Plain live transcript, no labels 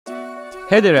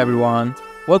Hey there everyone,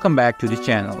 welcome back to the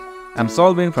channel. I'm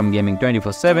Solvin from Gaming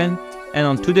 24/7 and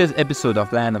on today's episode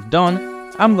of Land of Dawn,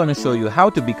 I'm gonna show you how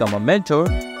to become a mentor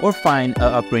or find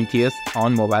an apprentice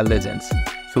on Mobile Legends.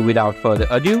 So without further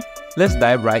ado, let's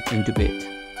dive right into it.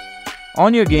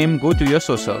 On your game, go to your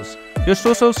socials. Your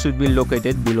socials should be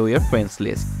located below your friends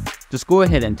list. Just go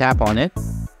ahead and tap on it.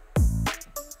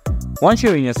 Once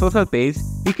you're in your social page,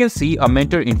 you can see a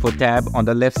mentor info tab on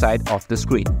the left side of the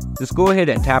screen. Just go ahead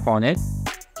and tap on it.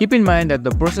 Keep in mind that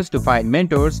the process to find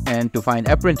mentors and to find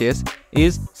apprentice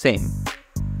is same.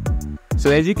 So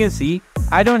as you can see,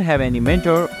 I don't have any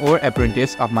mentor or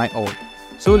apprentice of my own.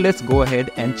 So let's go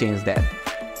ahead and change that.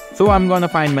 So I'm gonna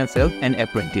find myself an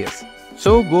apprentice.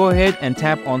 So go ahead and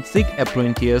tap on Seek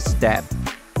Apprentice tab.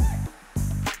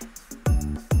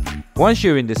 Once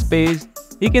you're in this page,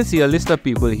 you can see a list of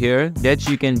people here that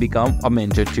you can become a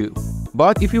mentor to.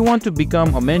 But if you want to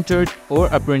become a mentor or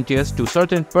apprentice to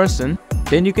certain person,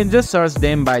 then you can just search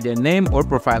them by their name or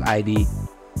profile ID.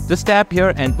 Just tap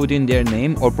here and put in their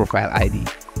name or profile ID.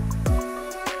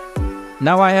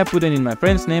 Now I have put in my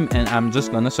friend's name and I'm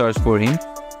just gonna search for him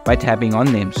by tapping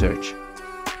on name search.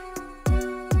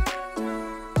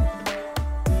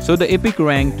 So the epic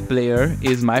ranked player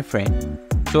is my friend.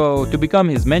 So to become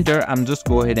his mentor, I'm just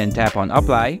go ahead and tap on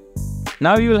apply.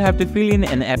 Now you will have to fill in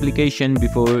an application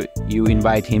before you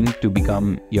invite him to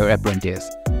become your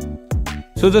apprentice.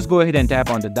 So just go ahead and tap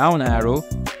on the down arrow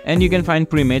and you can find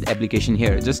pre-made application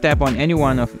here. Just tap on any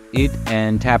one of it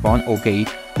and tap on OK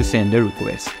to send the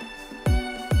request.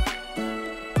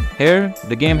 Here,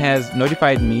 the game has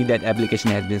notified me that application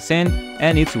has been sent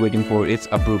and it's waiting for its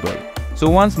approval. So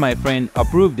once my friend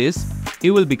approves this,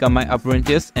 he will become my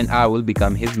apprentice and I will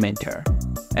become his mentor.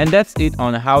 And that's it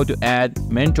on how to add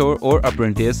mentor or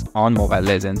apprentice on Mobile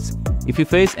Legends. If you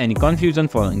face any confusion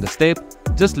following the step,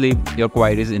 just leave your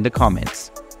queries in the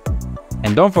comments.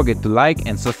 And don't forget to like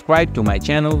and subscribe to my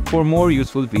channel for more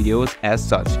useful videos as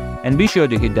such. And be sure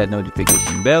to hit that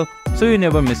notification bell so you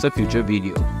never miss a future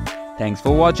video. Thanks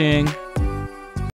for watching.